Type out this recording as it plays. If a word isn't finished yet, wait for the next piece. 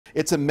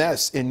It's a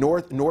mess in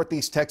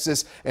northeast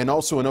Texas and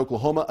also in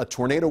Oklahoma. A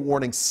tornado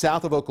warning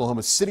south of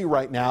Oklahoma City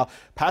right now,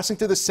 passing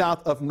to the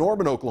south of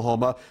Norman,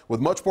 Oklahoma. With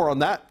much more on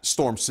that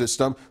storm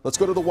system, let's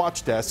go to the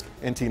watch desk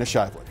and Tina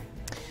Shively.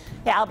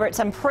 Yeah, Albert,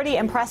 some pretty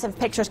impressive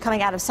pictures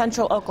coming out of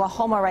central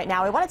Oklahoma right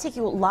now. We want to take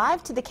you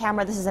live to the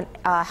camera. This is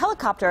a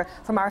helicopter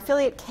from our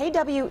affiliate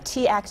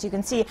KWTX. You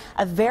can see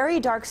a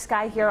very dark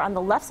sky here on the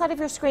left side of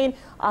your screen.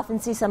 Often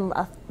see some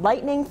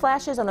lightning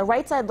flashes. On the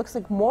right side, looks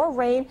like more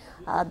rain.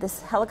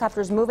 This helicopter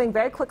is moving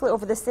very quickly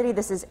over the city.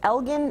 This is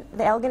Elgin,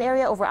 the Elgin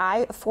area over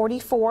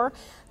I-44.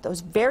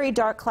 Those very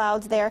dark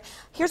clouds there.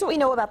 Here's what we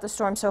know about the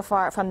storm so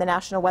far from the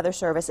National Weather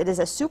Service. It is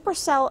a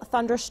supercell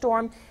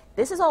thunderstorm.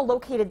 This is all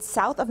located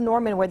south of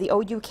Norman, where the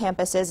OU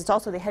campus is. It's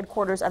also the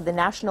headquarters of the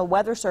National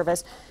Weather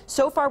Service.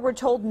 So far, we're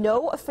told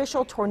no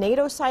official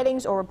tornado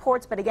sightings or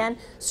reports, but again,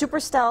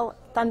 supercell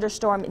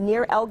thunderstorm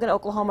near Elgin,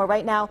 Oklahoma.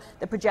 Right now,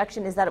 the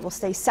projection is that it will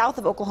stay south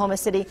of Oklahoma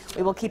City.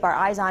 We will keep our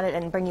eyes on it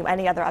and bring you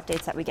any other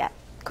updates that we get.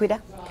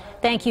 Quita?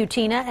 Thank you,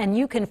 Tina. And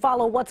you can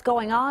follow what's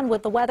going on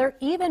with the weather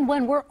even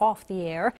when we're off the air.